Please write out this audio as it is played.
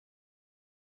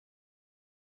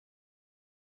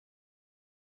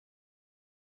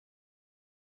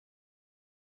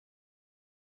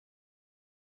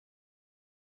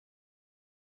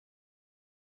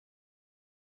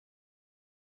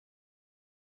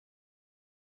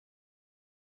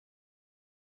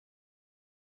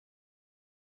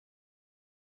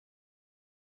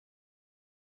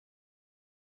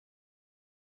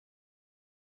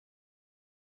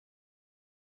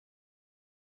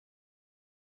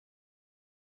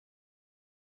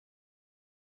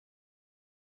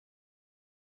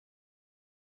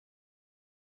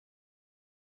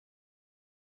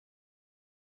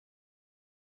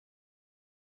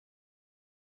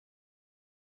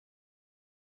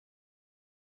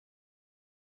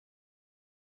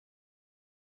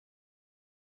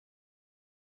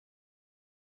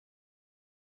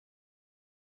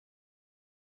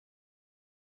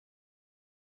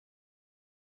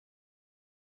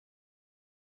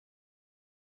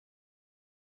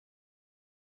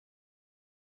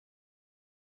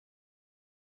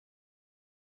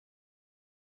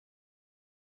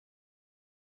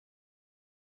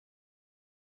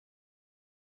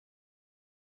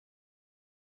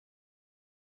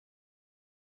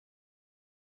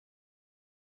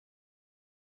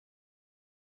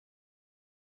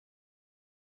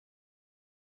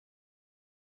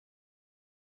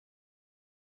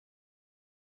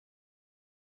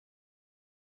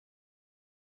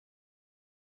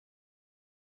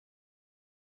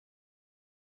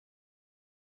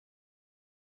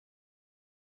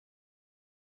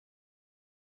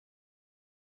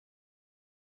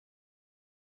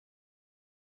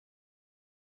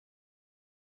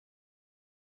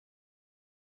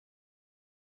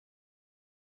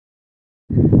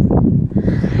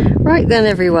Right then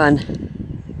everyone,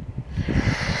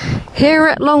 here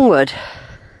at Longwood.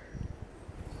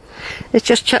 Let's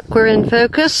just check we're in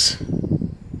focus,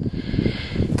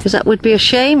 because that would be a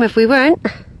shame if we weren't.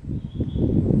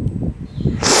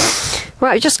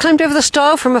 Right, I just climbed over the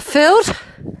stile from a field,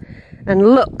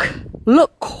 and look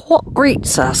what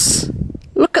greets us.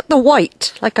 Look at the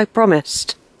white, like I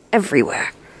promised,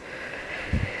 everywhere.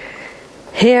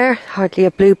 Here, hardly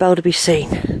a bluebell to be seen.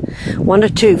 One or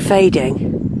two fading.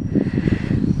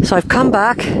 So I've come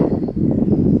back. I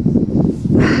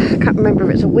can't remember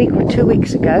if it's a week or 2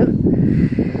 weeks ago.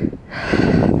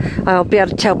 I'll be able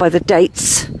to tell by the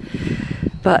dates.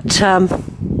 But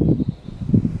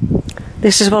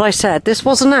this is what I said. This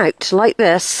wasn't out like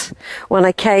this when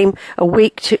I came a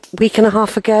week and a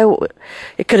half ago.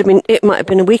 It could have been. It might have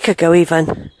been a week ago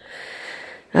even.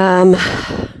 I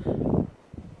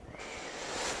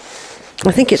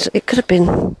think it could have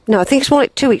been. No, I think it's more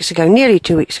like 2 weeks ago. Nearly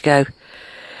 2 weeks ago.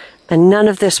 And none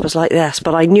of this was like this,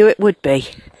 but I knew it would be.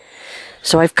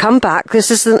 So I've come back.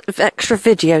 This is an extra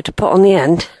video to put on the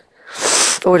end,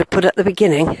 or to put at the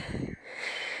beginning.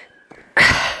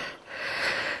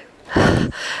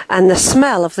 And the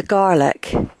smell of the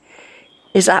garlic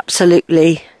is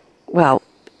absolutely, well,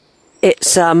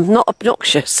 it's not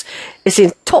obnoxious. It's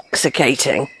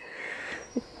intoxicating.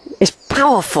 It's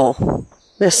powerful.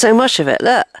 There's so much of it,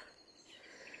 look.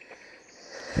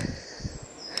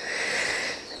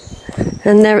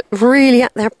 And they're really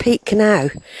at their peak now.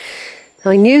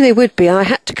 I knew they would be. I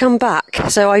had to come back.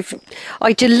 So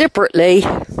I deliberately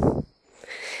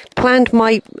planned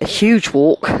my huge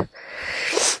walk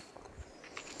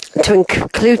to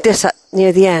include this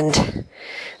near the end.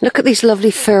 Look at these lovely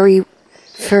furry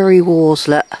walls,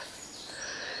 look,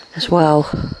 as well.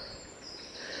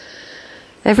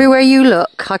 Everywhere you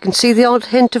look, I can see the odd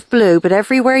hint of blue, but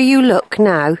everywhere you look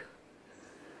now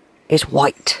is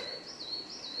white.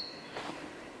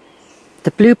 The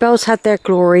bluebells had their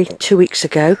glory 2 weeks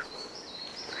ago,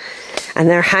 and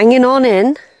they're hanging on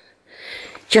in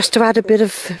just to add a bit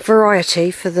of variety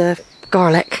for the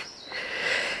garlic.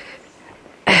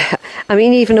 I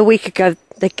mean, even a week ago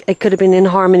they could have been in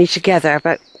harmony together,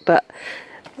 but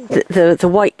the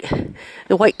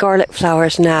white garlic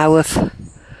flowers now have,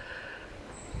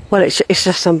 well, it's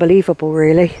just unbelievable,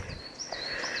 really.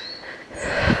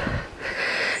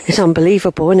 It's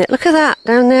unbelievable, isn't it? Look at that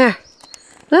down there.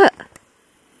 Look.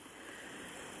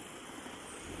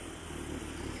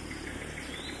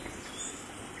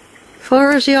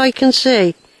 Far as the eye can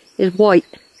see is white.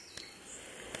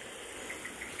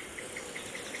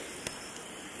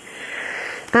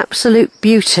 Absolute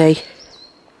beauty.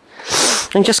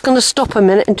 I'm just going to stop a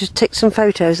minute and just take some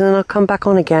photos, and then I'll come back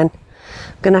on again.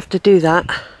 I'm going to have to do that.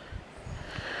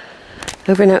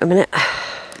 Over and out a minute.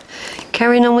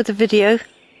 Carrying on with the video.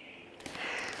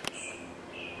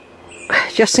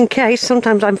 Just in case,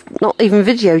 sometimes I'm not even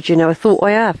videoed, you know, I thought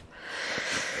I have.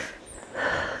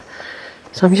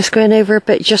 So I'm just going over a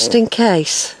bit just in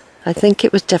case. I think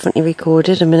it was definitely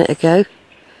recorded a minute ago.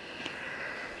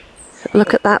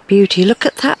 Look at that beauty. Look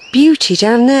at that beauty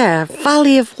down there.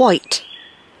 Valley of white.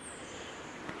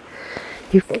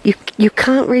 You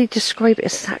can't really describe it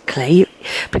exactly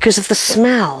because of the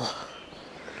smell.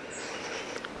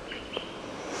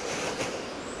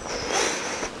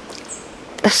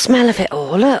 The smell of it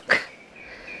all, look.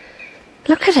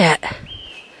 Look at it.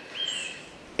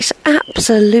 It's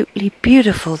absolutely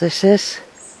beautiful, this is.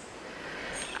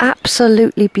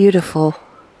 Absolutely beautiful.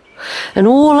 And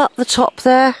all up the top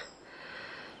there,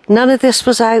 none of this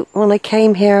was out when I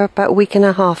came here about a week and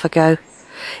a half ago.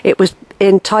 It was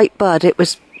in tight bud. It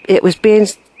was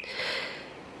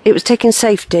taking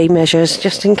safety measures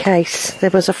just in case there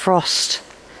was a frost.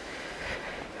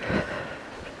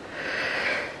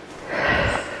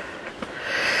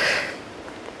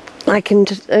 I can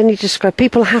only describe.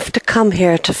 People have to come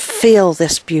here to feel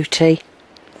this beauty.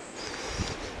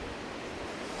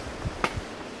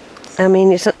 I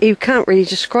mean, you can't really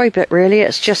describe it, really.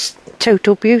 It's just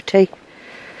total beauty.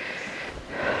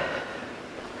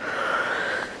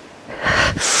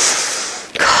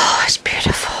 Oh, it's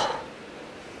beautiful.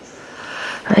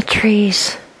 And the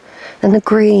trees and the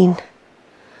green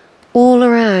all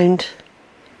around.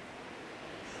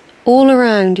 All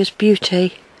around is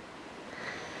beauty.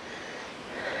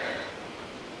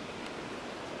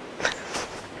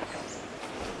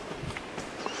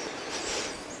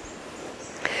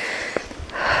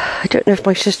 I don't know if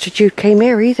my sister Jude came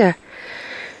here either.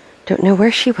 Don't know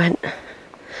where she went.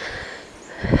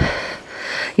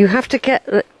 You have to get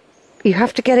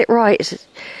it right.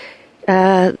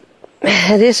 It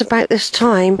is about this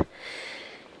time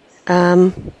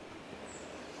to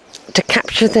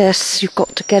capture capture this, you've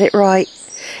got to get it right.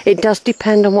 It does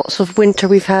depend on what sort of winter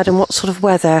we've had and what sort of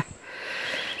weather.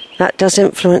 That does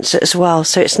influence it as well.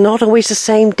 So it's not always the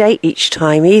same date each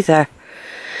time either.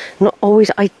 Not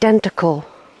always identical.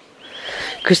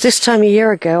 Because this time a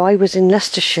year ago I was in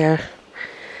Leicestershire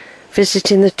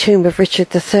visiting the tomb of Richard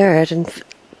III and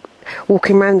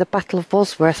walking around the Battle of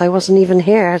Bosworth. I wasn't even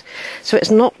here. So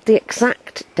it's not the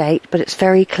exact date, but it's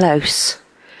very close.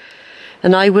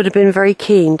 And I would have been very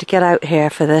keen to get out here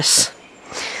for this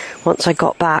once I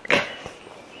got back.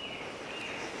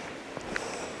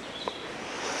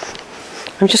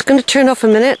 I'm just going to turn off a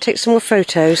minute, take some more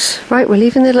photos. Right, we're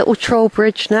leaving the little troll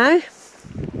bridge now.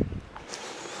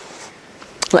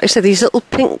 Like I said, these little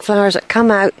pink flowers that come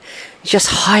out just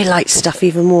highlight stuff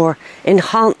even more,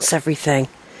 enhance everything.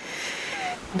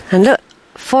 And look,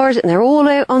 flowers, and they're all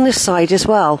out on this side as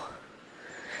well.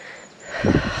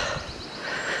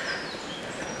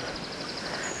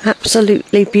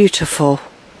 Absolutely beautiful.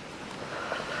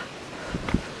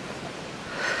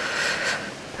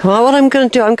 Well, what I'm going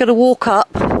to do, I'm going to walk up.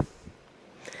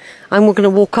 I'm going to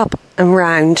walk up and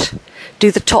round, do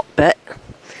the top bit.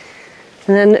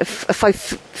 And then if I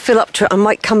fill up to it, I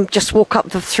might come just walk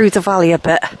up through the valley a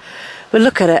bit. But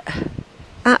look at it.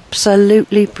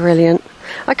 Absolutely brilliant.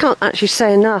 I can't actually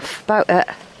say enough about it,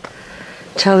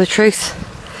 tell the truth.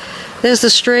 There's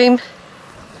the stream.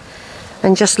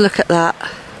 And just look at that.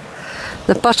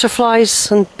 The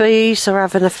butterflies and bees are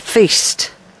having a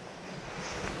feast.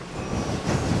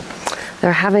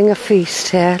 They're having a feast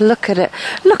here. Look at it.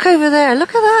 Look over there. Look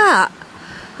at that.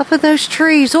 Up in those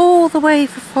trees, all the way as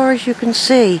far as you can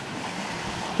see,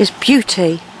 is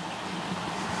beauty.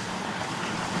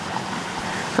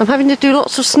 I'm having to do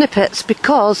lots of snippets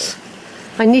because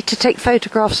I need to take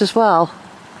photographs as well.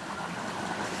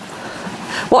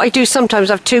 What I do sometimes,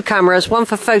 I have two cameras, one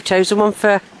for photos and one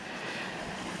for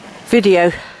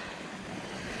video.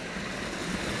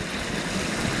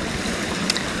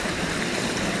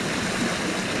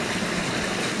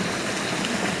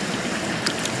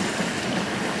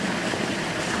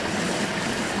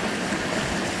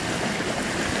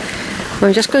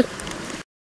 I'm just going to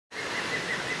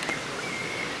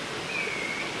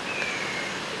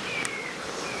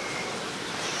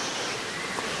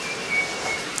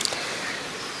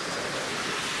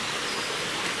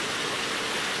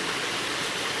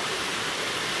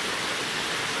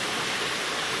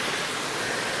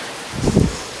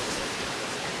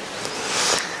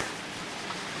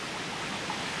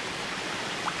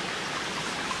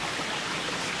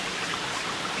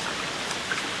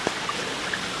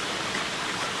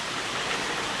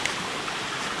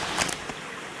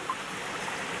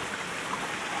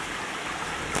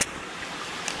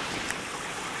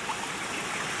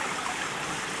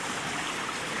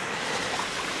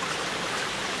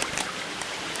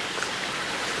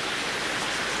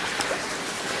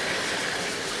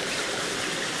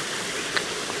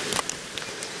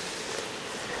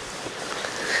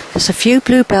There's a few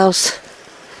bluebells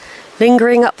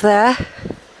lingering up there.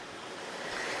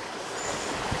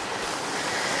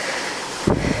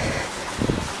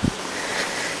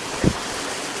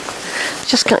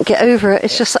 Just can't get over it.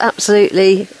 It's just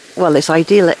absolutely, well, it's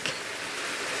idyllic.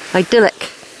 Idyllic.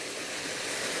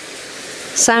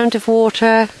 Sound of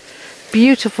water,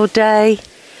 beautiful day,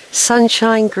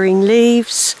 sunshine, green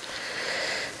leaves,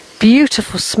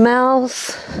 beautiful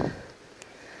smells.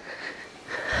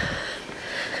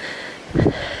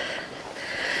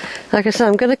 Like I said,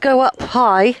 I'm going to go up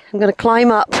high. I'm going to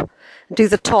climb up and do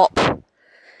the top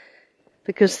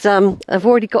because I've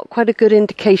already got quite a good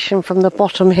indication from the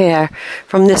bottom here,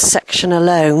 from this section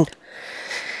alone.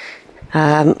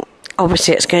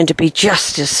 Obviously, it's going to be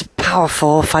just as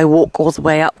powerful if I walk all the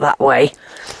way up that way.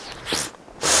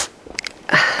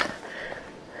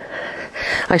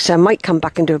 Like I said, I might come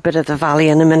back and do a bit of the valley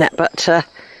in a minute, but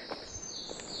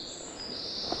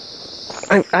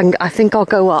I think I'll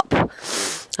go up.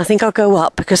 I think I'll go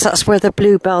up because that's where the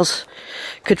bluebells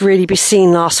could really be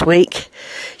seen last week.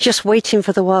 Just waiting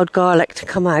for the wild garlic to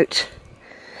come out.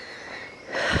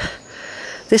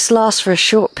 This lasts for a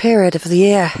short period of the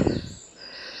year.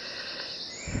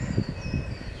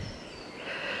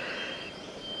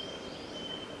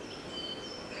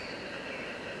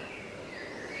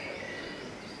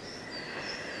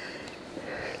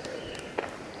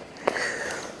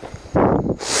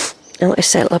 And like I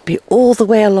said, it'll be all the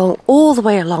way along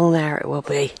there it will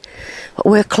be. But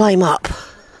we'll climb up.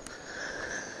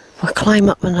 We'll climb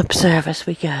up and observe as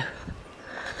we go.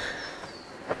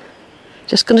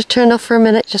 Just going to turn off for a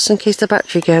minute just in case the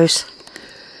battery goes.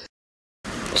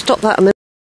 Stop that a minute.